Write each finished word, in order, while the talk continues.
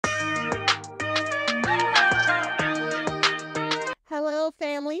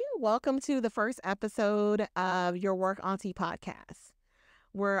family. Welcome to the first episode of your Work Auntie podcast,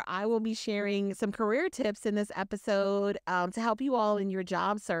 where I will be sharing some career tips in this episode to help you all in your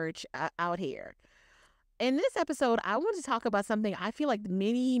job search out here. In this episode, I want to talk about something I feel like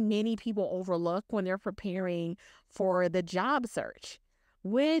many people overlook when they're preparing for the job search,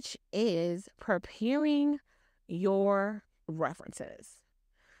 which is preparing your references.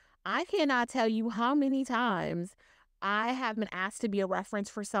 I cannot tell you how many times I have been asked to be a reference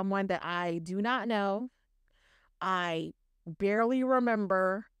for someone that I do not know, I barely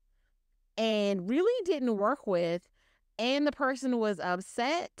remember, and really didn't work with, and the person was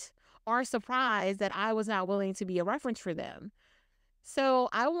upset or surprised that I was not willing to be a reference for them. So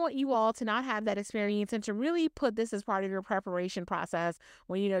I want you all to not have that experience and to really put this as part of your preparation process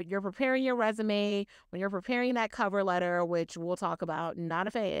when you're preparing your resume, when you're preparing that cover letter, which we'll talk about, not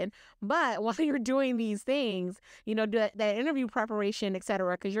a fan. But while you're doing these things, that interview preparation,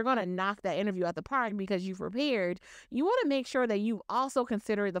 etc., because you're going to knock that interview at the park because you've prepared, you want to make sure that you've also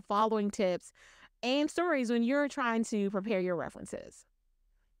considered the following tips and stories when you're trying to prepare your references.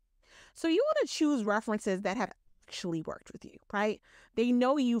 So you want to choose references that have actually worked with you, right? They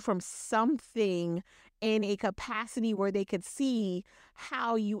know you from something in a capacity where they could see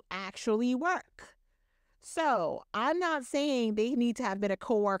how you actually work. So I'm not saying they need to have been a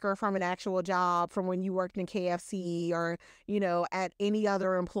coworker from an actual job from when you worked in KFC or, at any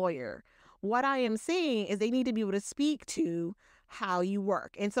other employer. What I am saying is they need to be able to speak to how you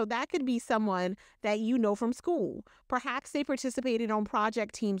work. And so that could be someone that you know from school. Perhaps they participated on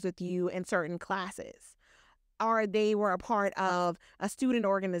project teams with you in certain classes, or they were a part of a student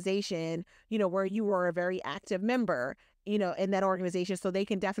organization, where you were a very active member, in that organization. So they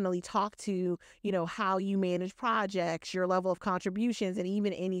can definitely talk to, how you manage projects, your level of contributions, and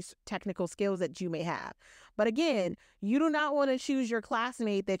even any technical skills that you may have. But again, you do not want to choose your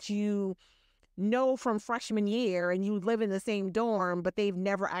classmate that you know from freshman year and you live in the same dorm, but they've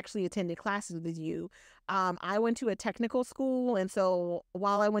never actually attended classes with you. I went to a technical school. And so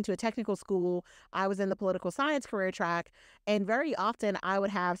while I went to a technical school, I was in the political science career track. And very often I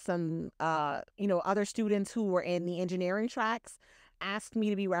would have some, other students who were in the engineering tracks ask me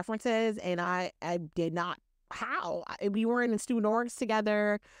to be references. And I did not. How? We were in student orgs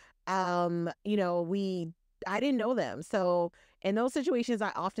together. I didn't know them. So in those situations,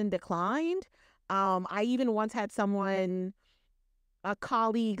 I often declined. I even once had a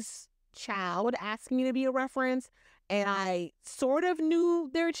colleague's child, ask me to be a reference, and I sort of knew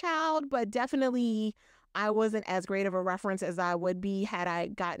their child, but definitely I wasn't as great of a reference as I would be had I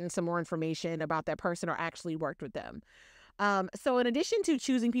gotten some more information about that person or actually worked with them. So in addition to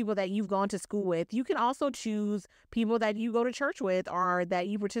choosing people that you've gone to school with, you can also choose people that you go to church with or that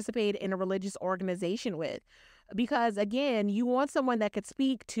you participate in a religious organization with. Because again, you want someone that could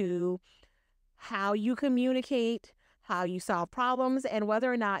speak to how you communicate, how you solve problems, and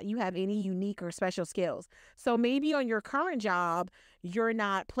whether or not you have any unique or special skills. So maybe on your current job, you're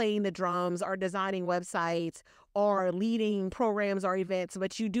not playing the drums or designing websites or leading programs or events,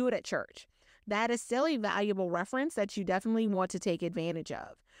 but you do it at church. That is still a valuable reference that you definitely want to take advantage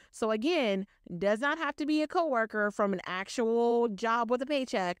of. So again, does not have to be a coworker from an actual job with a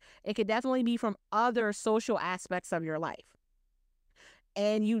paycheck. It could definitely be from other social aspects of your life.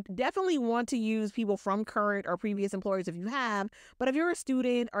 And you definitely want to use people from current or previous employers if you have. But if you're a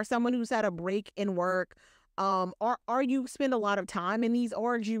student or someone who's had a break in work, or you spend a lot of time in these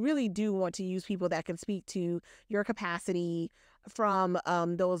orgs, you really do want to use people that can speak to your capacity from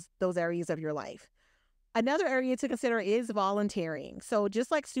those areas of your life. Another area to consider is volunteering. So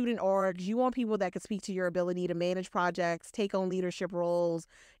just like student orgs, you want people that can speak to your ability to manage projects, take on leadership roles,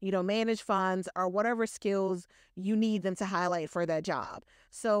 manage funds, or whatever skills you need them to highlight for that job.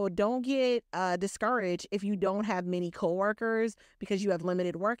 So don't get discouraged if you don't have many coworkers because you have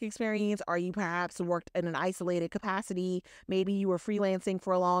limited work experience, or you perhaps worked in an isolated capacity. Maybe you were freelancing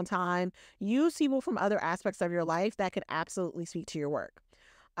for a long time. Use people from other aspects of your life that can absolutely speak to your work.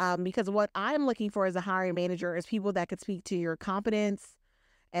 Because what I'm looking for as a hiring manager is people that could speak to your competence,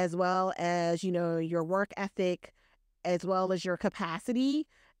 as well as, your work ethic, as well as your capacity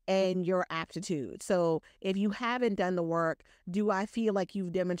and your aptitude. So if you haven't done the work, do I feel like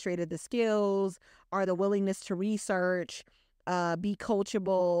you've demonstrated the skills or the willingness to research, be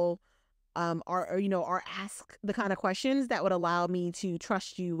coachable, or ask the kind of questions that would allow me to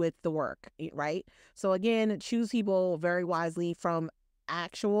trust you with the work, right? So again, choose people very wisely from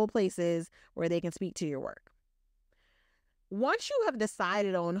actual places where they can speak to your work. Once you have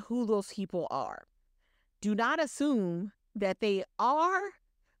decided on who those people are, do not assume that they are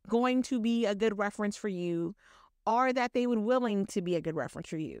going to be a good reference for you or that they would willing to be a good reference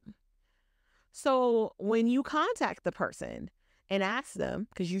for you. So when you contact the person and ask them,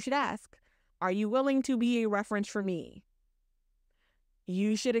 because you should ask, are you willing to be a reference for me?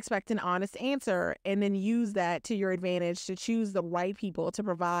 You should expect an honest answer and then use that to your advantage to choose the right people to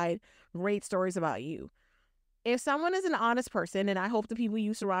provide great stories about you. If someone is an honest person, and I hope the people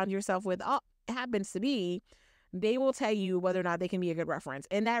you surround yourself with happens to be, they will tell you whether or not they can be a good reference.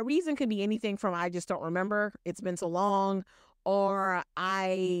 And that reason could be anything from I just don't remember, it's been so long, or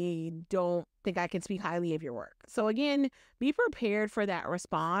I don't think I can speak highly of your work. So again, be prepared for that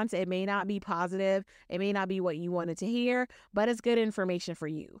response. It may not be positive. It may not be what you wanted to hear, but it's good information for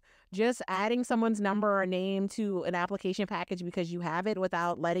you. Just adding someone's number or name to an application package because you have it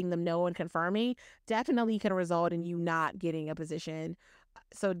without letting them know and confirming definitely can result in you not getting a position.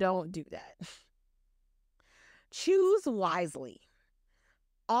 So don't do that. Choose wisely.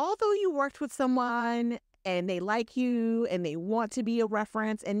 Although you worked with someone and they like you and they want to be a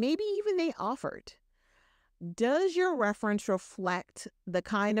reference and maybe even they offered, does your reference reflect the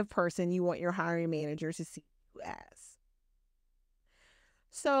kind of person you want your hiring manager to see you as?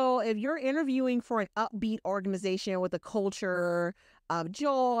 So if you're interviewing for an upbeat organization with a culture of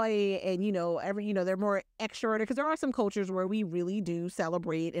joy and, they're more extroverted, because there are some cultures where we really do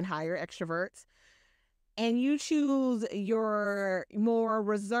celebrate and hire extroverts, and you choose your more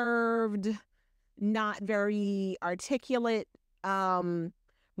reserved, not very articulate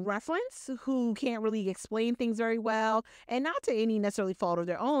reference who can't really explain things very well, and not to any necessarily fault of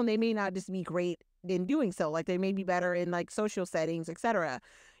their own, they may not just be great in doing so, like they may be better in like social settings, etc.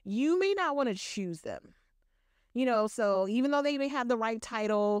 You may not want to choose them. So even though they may have the right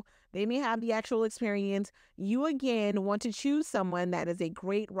title, they may have the actual experience, you again want to choose someone that is a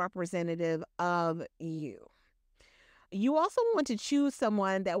great representative of you. You also want to choose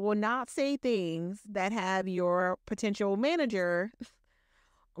someone that will not say things that have your potential manager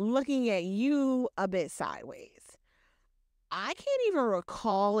looking at you a bit sideways. I can't even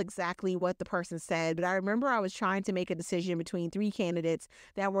recall exactly what the person said, but I remember I was trying to make a decision between 3 candidates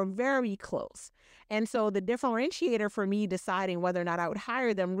that were very close. And so the differentiator for me deciding whether or not I would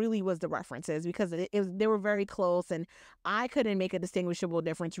hire them really was the references, because they were very close and I couldn't make a distinguishable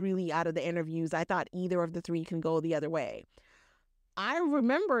difference really out of the interviews. I thought either of the 3 can go the other way. I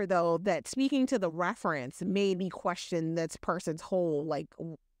remember, though, that speaking to the reference made me question this person's whole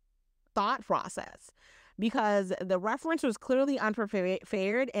thought process, because the reference was clearly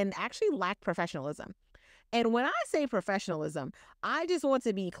unprepared and actually lacked professionalism. And when I say professionalism, I just want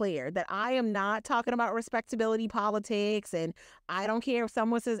to be clear that I am not talking about respectability politics, and I don't care if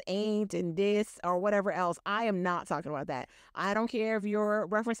someone says ain't and this or whatever else. I am not talking about that. I don't care if your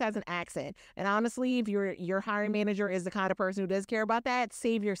reference has an accent. And honestly, if your hiring manager is the kind of person who does care about that,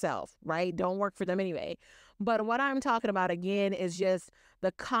 save yourself, right? Don't work for them anyway. But what I'm talking about again is just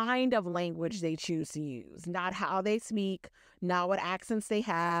the kind of language they choose to use, not how they speak, not what accents they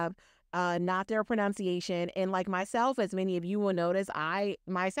have, not their pronunciation. And like myself, as many of you will notice, I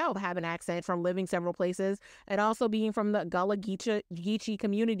myself have an accent from living several places and also being from the Gullah Geechee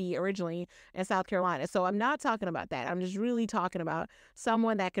community originally in South Carolina. So I'm not talking about that. I'm just really talking about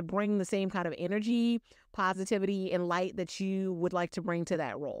someone that could bring the same kind of energy, positivity, and light that you would like to bring to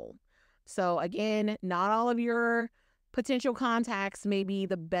that role. So again, not all of your potential contacts may be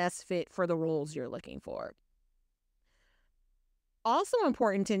the best fit for the roles you're looking for. Also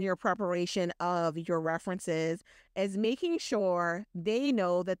important in your preparation of your references is making sure they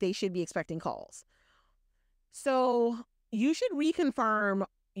know that they should be expecting calls. So you should reconfirm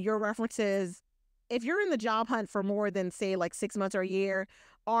your references if you're in the job hunt for more than, say, 6 months or a year,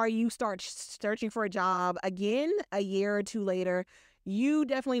 or you start searching for a job again a year or 2 later. You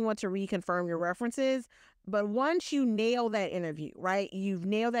definitely want to reconfirm your references. But once you nail that interview, right? You've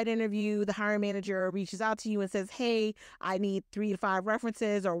nailed that interview, the hiring manager reaches out to you and says, hey, I need 3 to 5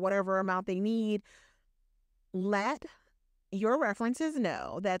 references or whatever amount they need. Let your references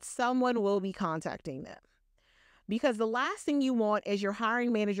know that someone will be contacting them. Because the last thing you want is your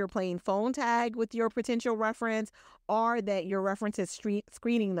hiring manager playing phone tag with your potential reference, or that your reference is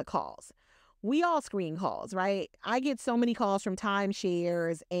screening the calls. We all screen calls, right? I get so many calls from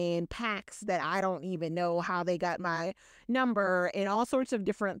timeshares and PACs that I don't even know how they got my number, and all sorts of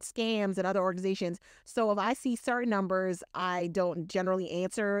different scams and other organizations. So if I see certain numbers, I don't generally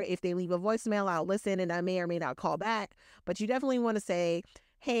answer. If they leave a voicemail, I'll listen and I may or may not call back. But you definitely want to say,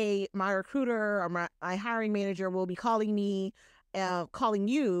 hey, my recruiter or my hiring manager will be calling me, calling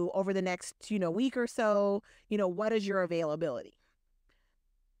you over the next, week or so. What is your availability?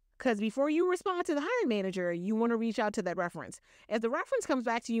 Because before you respond to the hiring manager, you want to reach out to that reference. If the reference comes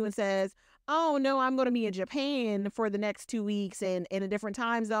back to you and says, oh, no, I'm going to be in Japan for the next 2 weeks and in a different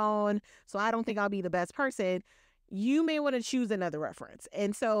time zone, so I don't think I'll be the best person, you may want to choose another reference.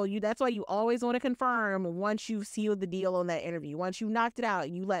 And so that's why you always want to confirm once you've sealed the deal on that interview. Once you've knocked it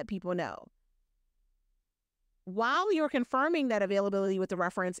out, you let people know. While you're confirming that availability with the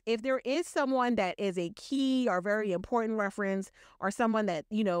reference, if there is someone that is a key or very important reference, or someone that,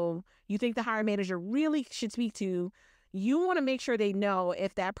 you think the hiring manager really should speak to, you want to make sure they know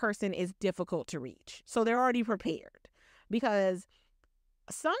if that person is difficult to reach, so they're already prepared. Because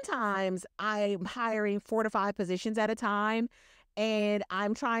sometimes I'm hiring 4 to 5 positions at a time, and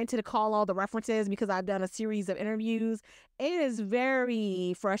I'm trying to call all the references because I've done a series of interviews. It is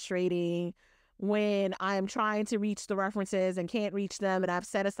very frustrating when I'm trying to reach the references and can't reach them, and I've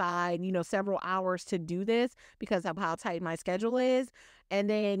set aside, several hours to do this because of how tight my schedule is. And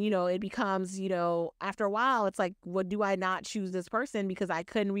then, it becomes, after a while, it's like, well, do I not choose this person because I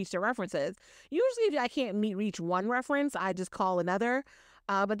couldn't reach the references? Usually if I can't reach one reference, I just call another.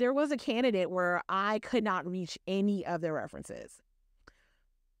 But there was a candidate where I could not reach any of their references.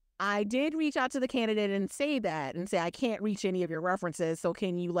 I did reach out to the candidate and say, I can't reach any of your references, so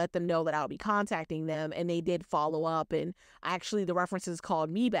can you let them know that I'll be contacting them? And they did follow up, and actually the references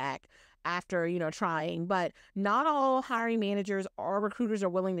called me back after, trying. But not all hiring managers or recruiters are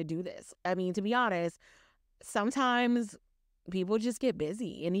willing to do this. I mean, to be honest, sometimes people just get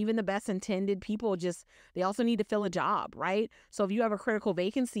busy, and even the best intended people they also need to fill a job, right? So if you have a critical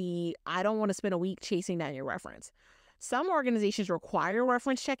vacancy, I don't want to spend a week chasing down your reference. Some organizations require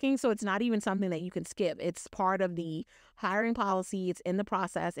reference checking, so it's not even something that you can skip. It's part of the hiring policy. It's in the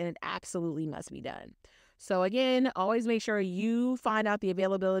process, and it absolutely must be done. So again, always make sure you find out the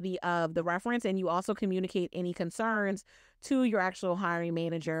availability of the reference, and you also communicate any concerns to your actual hiring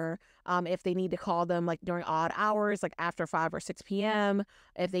manager. If they need to call them like during odd hours, like after 5 or 6 p.m.,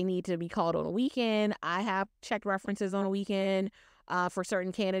 if they need to be called on a weekend. I have checked references on a weekend for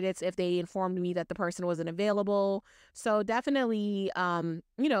certain candidates if they informed me that the person wasn't available. So definitely,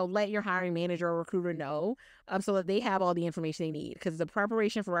 let your hiring manager or recruiter know so that they have all the information they need, because the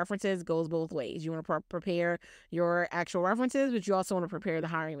preparation for references goes both ways. You want to prepare your actual references, but you also want to prepare the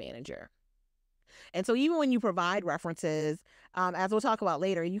hiring manager. And so even when you provide references, as we'll talk about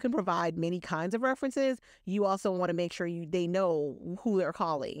later, you can provide many kinds of references. You also want to make sure they know who they're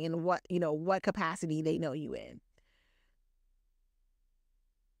calling and what capacity they know you in.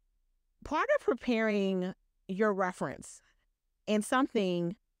 Part of preparing your reference, and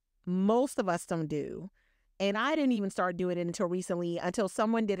something most of us don't do, and I didn't even start doing it until recently, until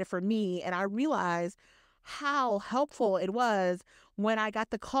someone did it for me, and I realized how helpful it was when I got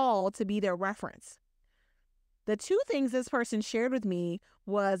the call to be their reference. The 2 things this person shared with me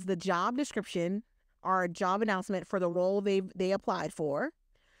was the job description or job announcement for the role they applied for,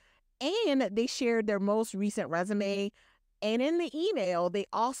 and they shared their most recent resume. And in the email, they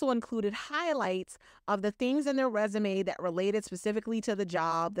also included highlights of the things in their resume that related specifically to the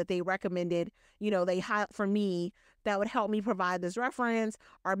job that they recommended, for me, that would help me provide this reference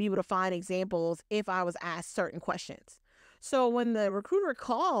or be able to find examples if I was asked certain questions. So when the recruiter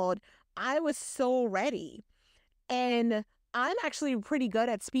called, I was so ready. And I'm actually pretty good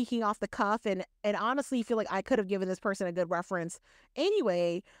at speaking off the cuff, and honestly feel like I could have given this person a good reference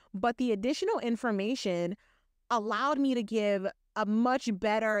anyway, but the additional information allowed me to give a much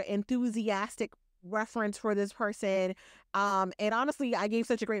better, enthusiastic reference for this person. And honestly, I gave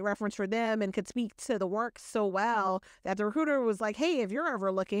such a great reference for them and could speak to the work so well that the recruiter was like, hey, if you're ever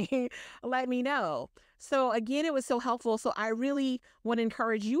looking, let me know. So again, it was so helpful. So I really want to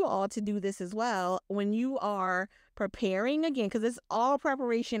encourage you all to do this as well when you are preparing, again, because it's all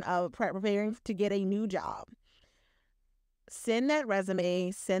preparation of preparing to get a new job. Send that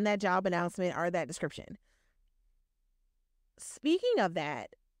resume, send that job announcement or that description. Speaking of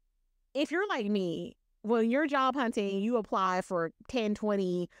that, if you're like me, when you're job hunting, you apply for 10,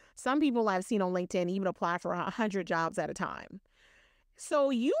 20, some people I've seen on LinkedIn even apply for 100 jobs at a time.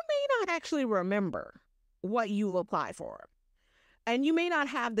 So you may not actually remember what you applied for. And you may not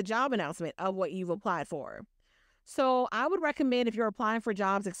have the job announcement of what you've applied for. So I would recommend, if you're applying for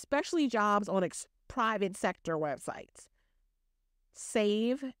jobs, especially jobs on private sector websites,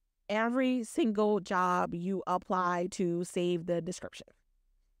 save every single job you apply to, save the description.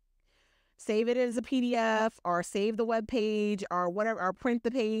 Save it as a PDF or save the web page or whatever, or print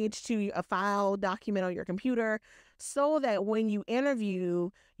the page to a file document on your computer so that when you interview,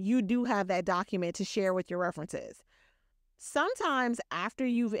 you do have that document to share with your references. Sometimes after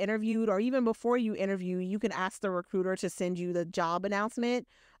you've interviewed or even before you interview, you can ask the recruiter to send you the job announcement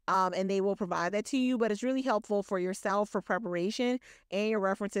and they will provide that to you. But it's really helpful for yourself for preparation and your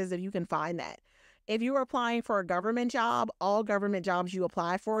references if you can find that. If you're applying for a government job, all government jobs you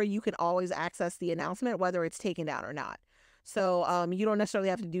apply for, you can always access the announcement, whether it's taken down or not. So you don't necessarily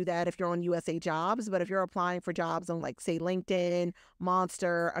have to do that if you're on USA Jobs, but if you're applying for jobs on, like, say, LinkedIn,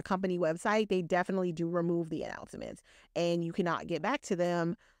 Monster, a company website, they definitely do remove the announcements, and you cannot get back to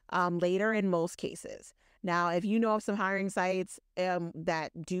them later in most cases. Now, if you know of some hiring sites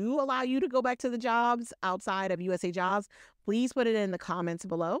that do allow you to go back to the jobs outside of USA Jobs, please put it in the comments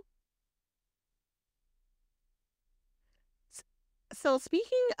below. So,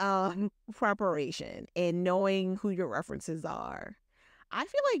 speaking of preparation and knowing who your references are, I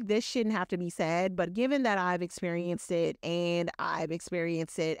feel like this shouldn't have to be said, but given that I've experienced it and I've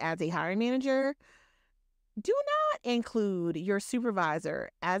experienced it as a hiring manager, do not include your supervisor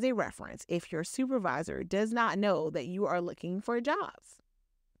as a reference if your supervisor does not know that you are looking for jobs.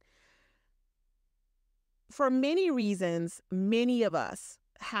 For many reasons, many of us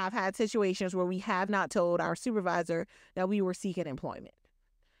have had situations where we have not told our supervisor that we were seeking employment.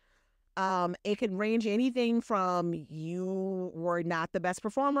 It could range anything from you were not the best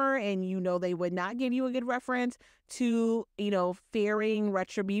performer and you know they would not give you a good reference to, fearing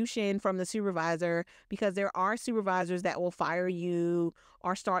retribution from the supervisor, because there are supervisors that will fire you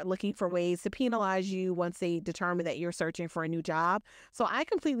or start looking for ways to penalize you once they determine that you're searching for a new job. So I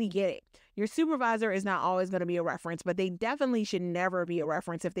completely get it. Your supervisor is not always going to be a reference, but they definitely should never be a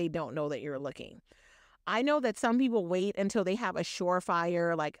reference if they don't know that you're looking. I know that some people wait until they have a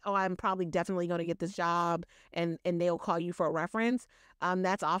surefire, like, oh, I'm probably definitely going to get this job, and they'll call you for a reference.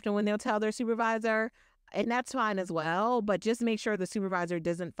 That's often when they'll tell their supervisor, and that's fine as well. But just make sure the supervisor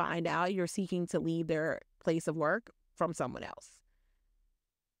doesn't find out you're seeking to leave their place of work from someone else.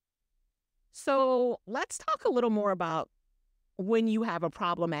 So let's talk a little more about when you have a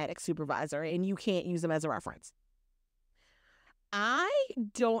problematic supervisor and you can't use them as a reference. I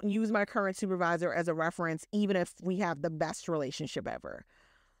don't use my current supervisor as a reference, even if we have the best relationship ever.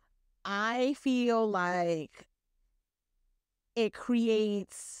 I feel like it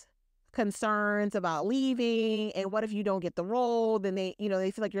creates concerns about leaving, and what if you don't get the role, then they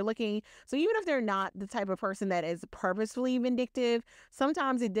feel like you're looking. So even if they're not the type of person that is purposefully vindictive,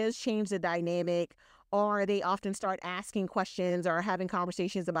 sometimes it does change the dynamic, or they often start asking questions or having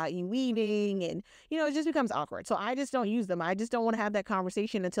conversations about you leaving, and it just becomes awkward. So I just don't use them. I just don't want to have that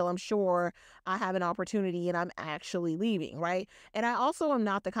conversation until I'm sure I have an opportunity and I'm actually leaving, right? And I also am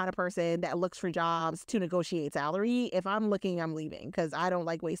not the kind of person that looks for jobs to negotiate salary. If I'm looking, I'm leaving, because I don't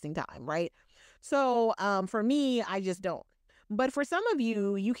like wasting time, right? So for me, I just don't. But for some of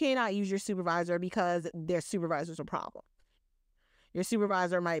you, you cannot use your supervisor because their supervisor's a problem. Your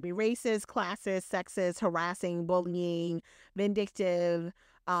supervisor might be racist, classist, sexist, harassing, bullying, vindictive,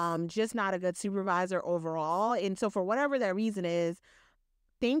 just not a good supervisor overall. And so, for whatever that reason is,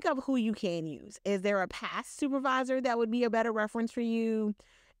 think of who you can use. Is there a past supervisor that would be a better reference for you?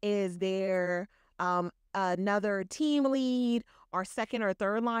 Is there another team lead or second or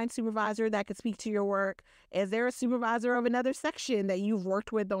third line supervisor that could speak to your work? Is there a supervisor of another section that you've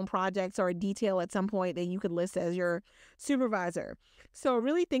worked with on projects or a detail at some point that you could list as your supervisor? So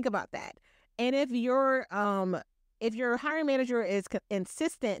really think about that. And if your hiring manager is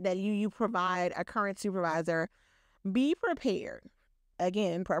insistent that you provide a current supervisor, be prepared.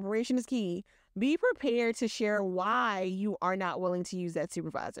 Again, preparation is key. Be prepared to share why you are not willing to use that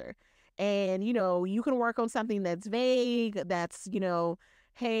supervisor. And, you can work on something that's vague, that's,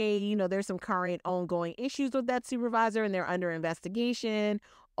 hey, there's some current ongoing issues with that supervisor and they're under investigation.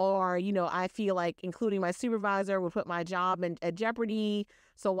 Or, I feel like including my supervisor would put my job at jeopardy.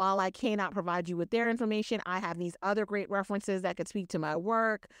 So while I cannot provide you with their information, I have these other great references that could speak to my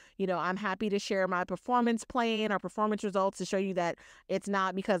work. I'm happy to share my performance plan or performance results to show you that it's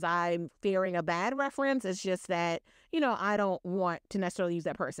not because I'm fearing a bad reference. It's just that, I don't want to necessarily use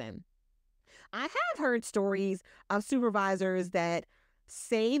that person. I have heard stories of supervisors that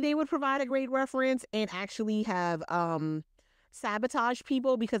say they would provide a great reference and actually have sabotaged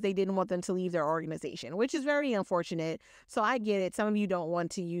people because they didn't want them to leave their organization, which is very unfortunate. So I get it. Some of you don't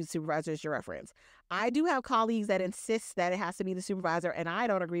want to use supervisors as your reference. I do have colleagues that insist that it has to be the supervisor, and I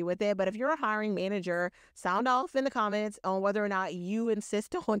don't agree with it. But if you're a hiring manager, sound off in the comments on whether or not you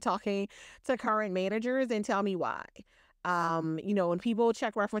insist on talking to current managers and tell me why. When people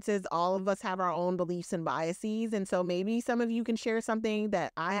check references, all of us have our own beliefs and biases. And so maybe some of you can share something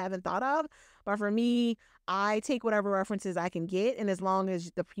that I haven't thought of. But for me, I take whatever references I can get. And as long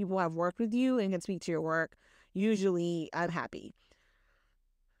as the people have worked with you and can speak to your work, usually I'm happy.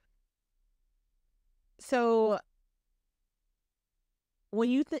 So when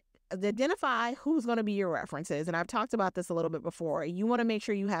you identify who's going to be your references, and I've talked about this a little bit before, you want to make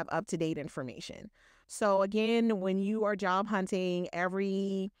sure you have up-to-date information. So again, when you are job hunting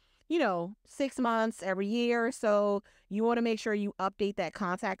every 6 months, every year or so, you want to make sure you update that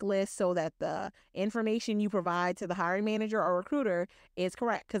contact list so that the information you provide to the hiring manager or recruiter is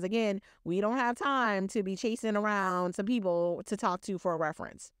correct. Because again, we don't have time to be chasing around some people to talk to for a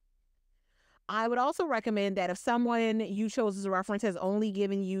reference. I would also recommend that if someone you chose as a reference has only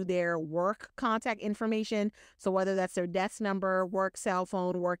given you their work contact information, so whether that's their desk number, work cell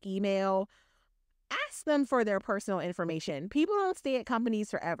phone, work email, ask them for their personal information. People don't stay at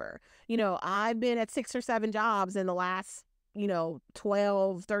companies forever. I've been at 6 or 7 jobs in the last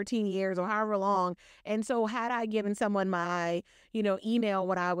 12, 13 years or however long. And so had I given someone my, email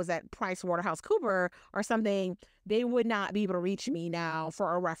when I was at PricewaterhouseCoopers or something, they would not be able to reach me now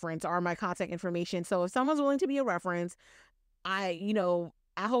for a reference or my contact information. So if someone's willing to be a reference, I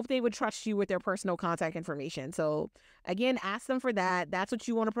hope they would trust you with their personal contact information. So again, ask them for that. That's what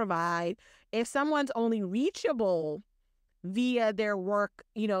you want to provide. If someone's only reachable via their work,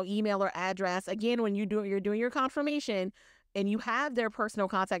 email or address, again, when you're doing your confirmation and you have their personal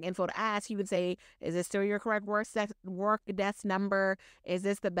contact info to ask, you would say, is this still your correct work desk number? Is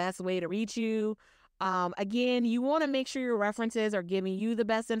this the best way to reach you? Again, you want to make sure your references are giving you the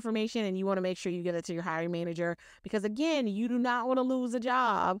best information, and you want to make sure you get it to your hiring manager, because again, you do not want to lose a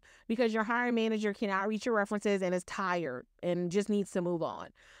job because your hiring manager cannot reach your references and is tired and just needs to move on.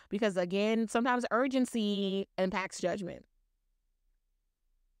 Because again, sometimes urgency impacts judgment.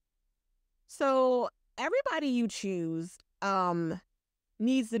 So everybody you choose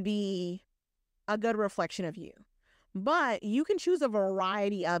needs to be a good reflection of you. But you can choose a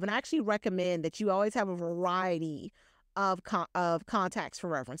variety of, and I actually recommend that you always have a variety of contacts for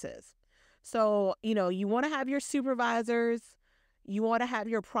references. So, you want to have your supervisors, you want to have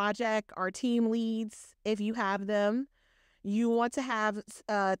your project or team leads if you have them. You want to have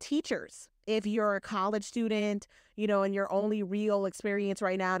teachers if you're a college student, and your only real experience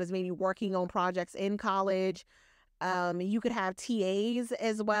right now is maybe working on projects in college. You could have TAs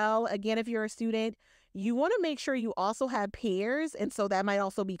as well. Again, if you're a student, you want to make sure you also have peers. And so that might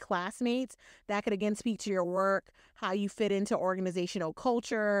also be classmates that could, again, speak to your work, how you fit into organizational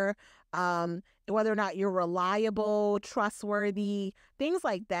culture, whether or not you're reliable, trustworthy, things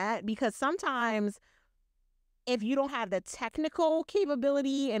like that. Because sometimes if you don't have the technical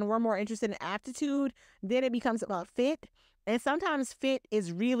capability and we're more interested in aptitude, then it becomes about fit. And sometimes fit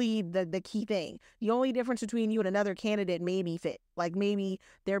is really the key thing. The only difference between you and another candidate may be fit. Like maybe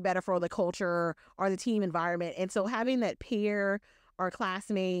they're better for the culture or the team environment. And so having that peer or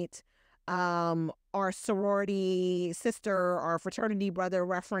classmate or sorority sister or fraternity brother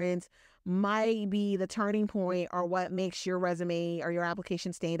reference might be the turning point or what makes your resume or your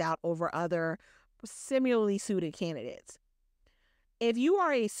application stand out over other similarly suited candidates. If you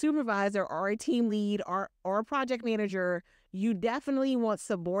are a supervisor or a team lead or a project manager, you definitely want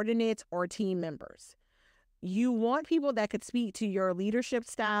subordinates or team members. You want people that could speak to your leadership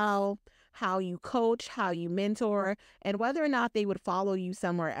style, how you coach, how you mentor, and whether or not they would follow you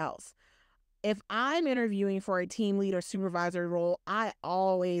somewhere else. If I'm interviewing for a team lead or supervisor role, I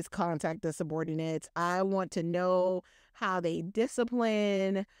always contact the subordinates. I want to know how they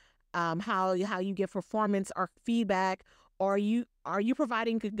discipline, how you give performance or feedback. Are you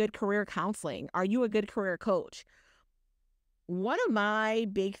providing good career counseling? Are you a good career coach? One of my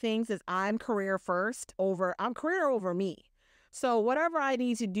big things is I'm career over me. So whatever I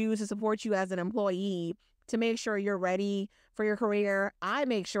need to do to support you as an employee to make sure you're ready for your career, I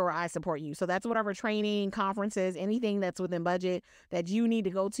make sure I support you. So that's whatever training, conferences, anything that's within budget that you need to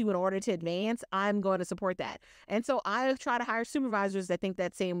go to in order to advance, I'm going to support that. And so I try to hire supervisors that think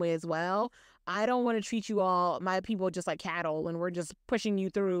that same way as well. I don't want to treat you all, my people, just like cattle and we're just pushing you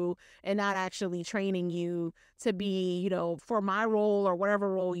through and not actually training you to be, for my role or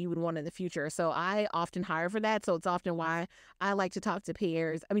whatever role you would want in the future. So I often hire for that. So it's often why I like to talk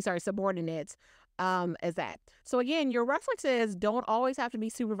to subordinates as that. So again, your references don't always have to be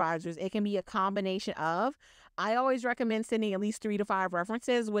supervisors. It can be a combination of. I always recommend sending at least 3 to 5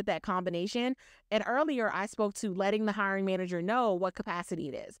 references with that combination. And earlier I spoke to letting the hiring manager know what capacity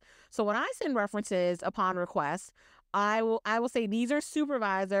it is. So when I send references upon request, I will say these are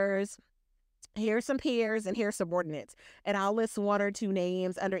supervisors, here's some peers, and here's subordinates. And I'll list 1 or 2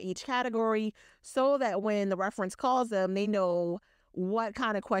 names under each category so that when the reference calls them, they know what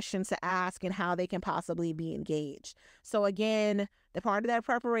kind of questions to ask and how they can possibly be engaged. So again, the part of that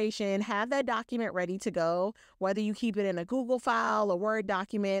preparation, have that document ready to go, whether you keep it in a Google file, a Word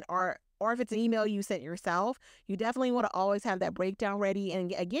document, or or if it's an email you sent yourself, you definitely want to always have that breakdown ready.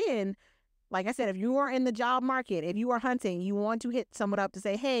 And again, like I said, if you are in the job market, if you are hunting, you want to hit someone up to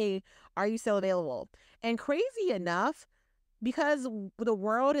say, hey, are you still available? And crazy enough, because the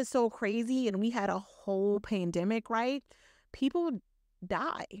world is so crazy and we had a whole pandemic, right? People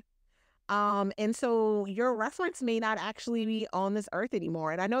die. And so your reference may not actually be on this earth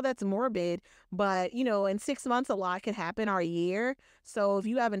anymore. And I know that's morbid, but in 6 months, a lot can happen, or a year. So if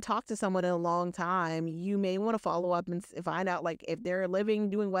you haven't talked to someone in a long time, you may want to follow up and find out like if they're living,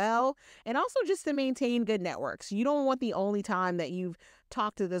 doing well, and also just to maintain good networks. You don't want the only time that you've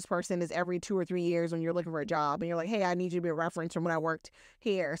talked to this person is every 2 or 3 years when you're looking for a job and you're like, hey, I need you to be a reference from when I worked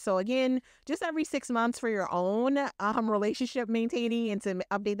here. So again, just every 6 months for your own relationship maintaining and to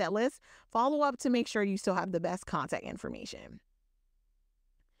update that list, follow up to make sure you still have the best contact information.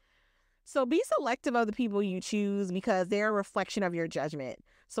 So be selective of the people you choose because they're a reflection of your judgment.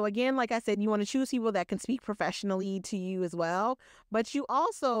 So again, like I said, you want to choose people that can speak professionally to you as well, but you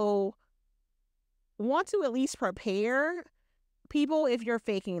also want to at least prepare people if you're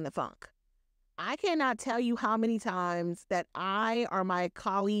faking the funk. I cannot tell you how many times that I or my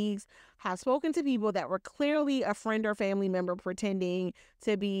colleagues have spoken to people that were clearly a friend or family member pretending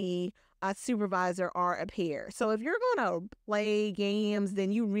to be a supervisor or a peer. So if you're going to play games,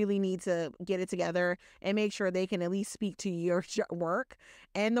 then you really need to get it together and make sure they can at least speak to your work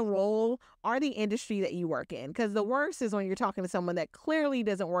and the role or the industry that you work in. Because the worst is when you're talking to someone that clearly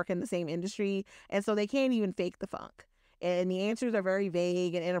doesn't work in the same industry, and so they can't even fake the funk. And the answers are very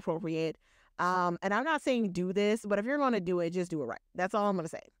vague and inappropriate. And I'm not saying do this, but if you're going to do it, just do it right. That's all I'm going to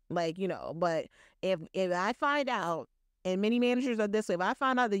say. But if I find out, and many managers are this way, if I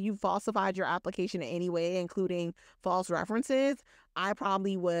find out that you falsified your application in any way, including false references, I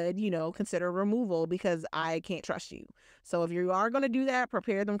probably would, consider removal because I can't trust you. So if you are going to do that,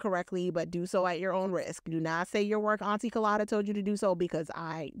 prepare them correctly, but do so at your own risk. Do not say your work Auntie Kalaida told you to do so, because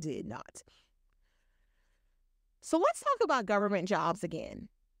I did not. So let's talk about government jobs again.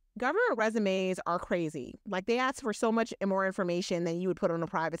 Government resumes are crazy. Like, they ask for so much more information than you would put on a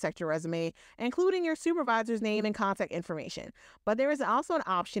private sector resume, including your supervisor's name and contact information. But there is also an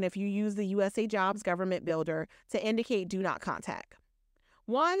option if you use the USA Jobs Government Builder to indicate do not contact.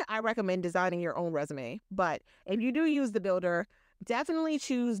 One, I recommend designing your own resume, but if you do use the builder, definitely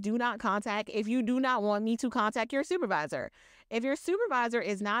choose do not contact if you do not want me to contact your supervisor. If your supervisor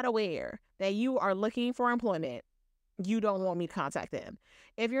is not aware that you are looking for employment, you don't want me to contact them.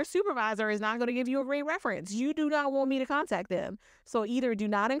 If your supervisor is not going to give you a great reference, you do not want me to contact them. So either do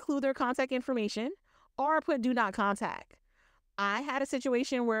not include their contact information or put do not contact. I had a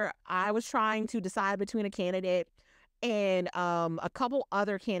situation where I was trying to decide between a candidate and a couple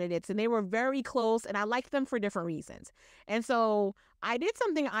other candidates, and they were very close, and I liked them for different reasons. And so I did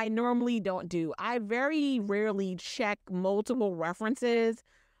something I normally don't do. I very rarely check multiple references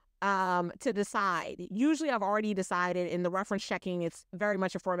to decide. Usually I've already decided, in the reference checking, it's very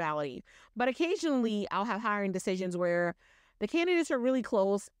much a formality. But occasionally I'll have hiring decisions where the candidates are really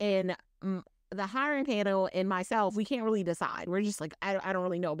close and the hiring panel and myself, we can't really decide. We're just like, I don't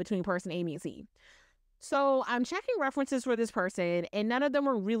really know between person A, B, and C. So I'm checking references for this person, and none of them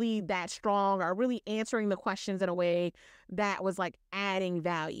were really that strong or really answering the questions in a way that was like adding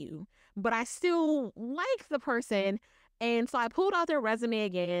value. But I still like the person. And so I pulled out their resume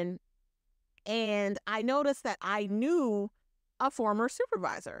again, and I noticed that I knew a former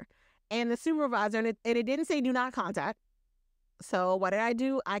supervisor. And the supervisor, and it didn't say do not contact. So what did I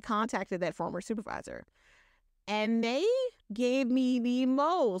do? I contacted that former supervisor. And they gave me the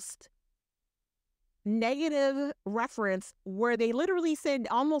most negative reference, where they literally said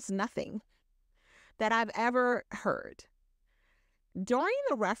almost nothing, that I've ever heard. During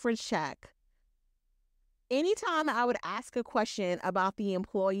the reference check, anytime I would ask a question about the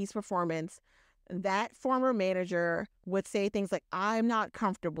employee's performance, that former manager would say things like, I'm not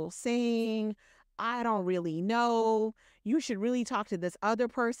comfortable saying, I don't really know. You should really talk to this other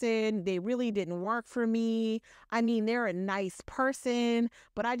person. They really didn't work for me. I mean, they're a nice person,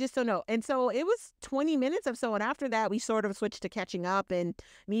 but I just don't know. And so it was 20 minutes or so. And after that, we sort of switched to catching up and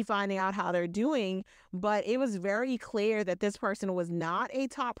me finding out how they're doing. But it was very clear that this person was not a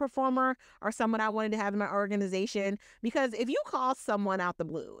top performer or someone I wanted to have in my organization. Because if you call someone out the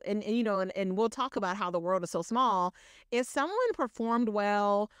blue, and we'll talk about how the world is so small, if someone performed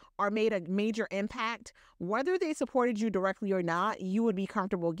well or made a major impact, whether they supported you directly or not, you would be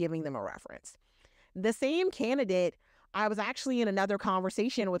comfortable giving them a reference. The same candidate, I was actually in another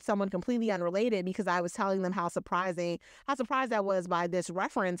conversation with someone completely unrelated, because I was telling them how surprised I was by this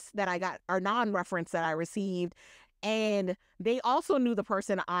reference that I got, or non-reference that I received. And they also knew the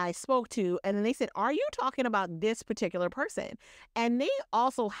person I spoke to. And then they said, are you talking about this particular person? And they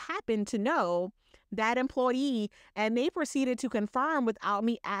also happened to know that employee. And they proceeded to confirm without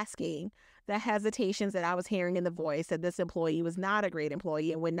me asking the hesitations that I was hearing in the voice that this employee was not a great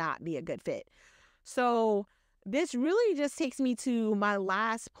employee and would not be a good fit. So this really just takes me to my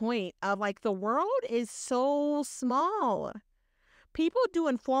last point of like the world is so small. People do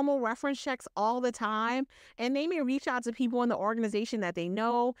informal reference checks all the time, and they may reach out to people in the organization that they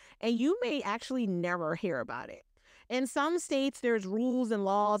know, and you may actually never hear about it. In some states, there's rules and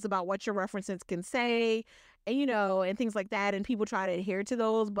laws about what your references can say, and and things like that, and people try to adhere to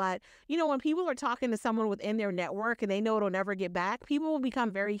those. But when people are talking to someone within their network and they know it'll never get back, people will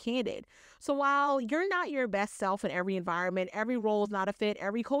become very candid. So while you're not your best self in every environment, every role is not a fit,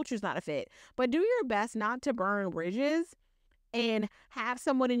 every culture is not a fit, but do your best not to burn bridges and have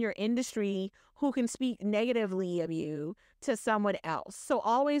someone in your industry who can speak negatively of you to someone else. So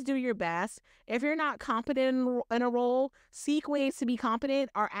always do your best. If you're not competent in a role, seek ways to be competent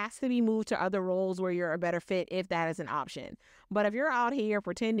or ask to be moved to other roles where you're a better fit if that is an option. But if you're out here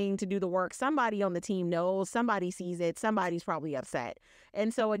pretending to do the work, somebody on the team knows, somebody sees it, somebody's probably upset.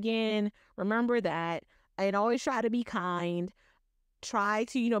 And so again, remember that, and always try to be kind. Try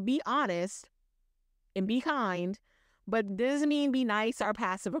to, be honest and be kind. But doesn't mean be nice or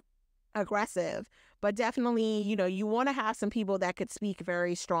passive aggressive. But definitely, you want to have some people that could speak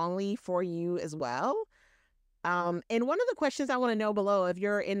very strongly for you as well. And one of the questions I want to know below, if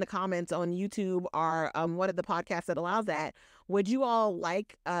you're in the comments on YouTube or one of the podcasts that allows that, would you all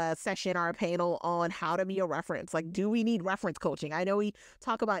like a session or a panel on how to be a reference? Like, do we need reference coaching? I know we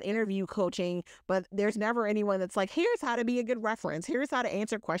talk about interview coaching, but there's never anyone that's like, here's how to be a good reference. Here's how to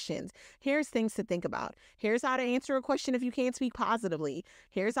answer questions. Here's things to think about. Here's how to answer a question if you can't speak positively.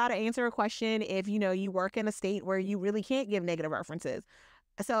 Here's how to answer a question if, you work in a state where you really can't give negative references.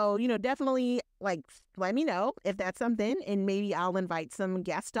 So, definitely let me know if that's something, and maybe I'll invite some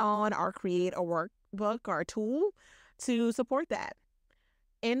guests on or create a workbook or a tool to support that.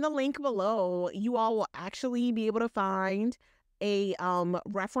 In the link below, you all will actually be able to find a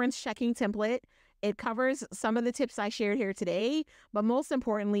reference checking template. It covers some of the tips I shared here today, but most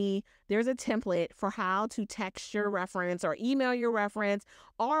importantly, there's a template for how to text your reference or email your reference,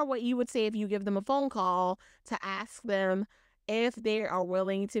 or what you would say if you give them a phone call to ask them if they are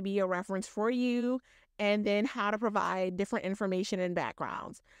willing to be a reference for you, and then how to provide different information and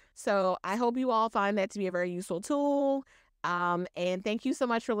backgrounds. So I hope you all find that to be a very useful tool. And thank you so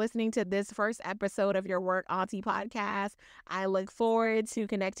much for listening to this first episode of your Work Auntie podcast. I look forward to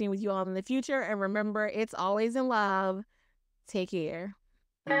connecting with you all in the future. And remember, it's always in love. Take care.